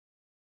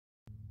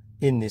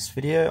In this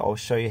video, I'll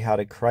show you how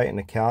to create an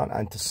account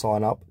and to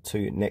sign up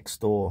to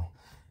Nextdoor.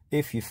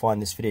 If you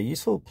find this video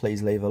useful,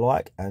 please leave a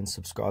like and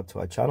subscribe to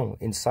our channel.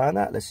 In saying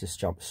that, let's just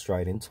jump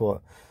straight into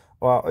it.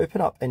 Alright,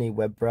 open up any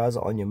web browser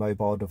on your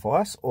mobile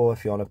device, or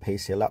if you're on a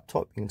PC or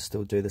laptop, you can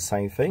still do the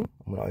same thing.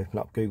 I'm going to open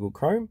up Google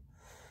Chrome.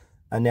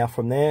 And now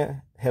from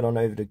there, head on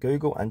over to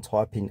Google and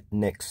type in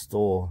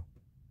Nextdoor.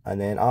 And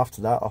then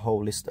after that, a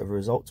whole list of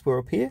results will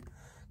appear.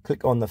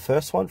 Click on the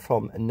first one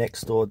from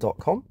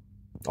nextdoor.com.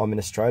 I'm in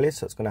Australia,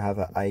 so it's going to have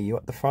an AU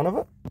at the front of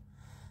it.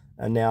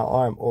 And now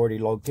I'm already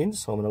logged in,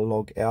 so I'm going to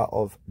log out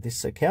of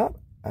this account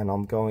and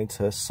I'm going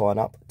to sign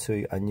up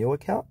to a new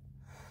account.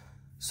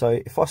 So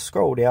if I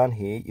scroll down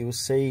here, you'll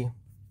see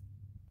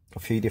a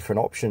few different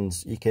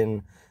options. You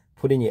can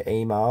put in your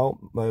email,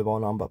 mobile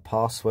number,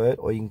 password,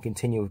 or you can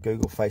continue with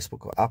Google,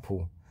 Facebook, or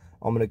Apple.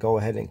 I'm going to go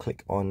ahead and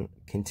click on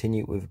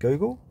continue with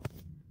Google.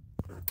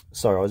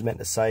 Sorry, I was meant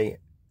to say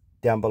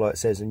down below it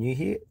says new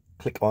here.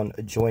 Click on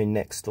join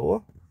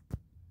Nextdoor.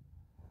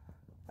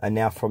 And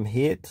now from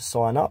here to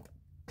sign up,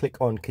 click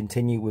on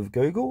continue with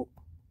Google,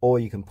 or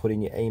you can put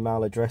in your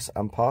email address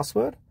and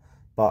password.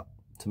 But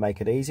to make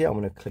it easier, I'm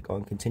going to click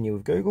on continue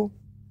with Google.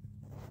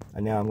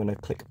 And now I'm going to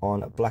click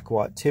on black,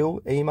 white,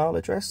 teal email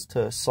address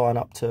to sign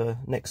up to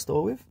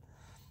Nextdoor with.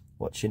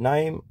 What's your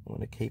name? I'm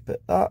going to keep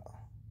it that.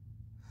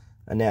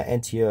 And now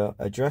enter your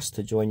address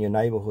to join your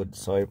neighborhood.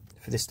 So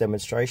for this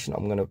demonstration,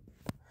 I'm going to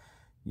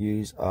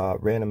use a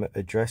random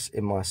address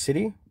in my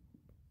city.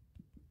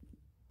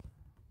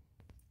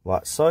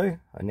 Like so.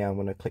 And now I'm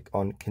going to click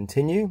on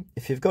continue.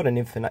 If you've got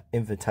an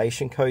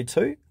invitation code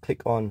too,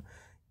 click on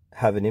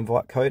have an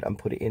invite code and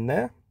put it in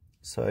there.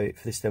 So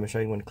for this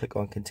demonstration, I'm going to click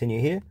on continue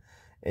here.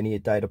 Enter your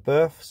date of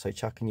birth. So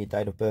chuck in your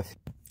date of birth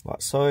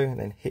like so, and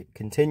then hit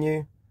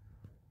continue.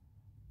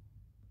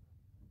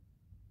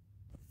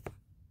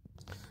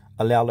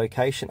 Allow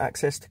location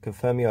access to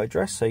confirm your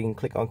address. So you can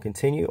click on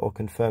continue or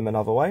confirm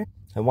another way.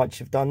 And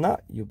once you've done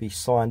that, you'll be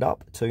signed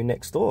up to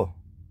Nextdoor.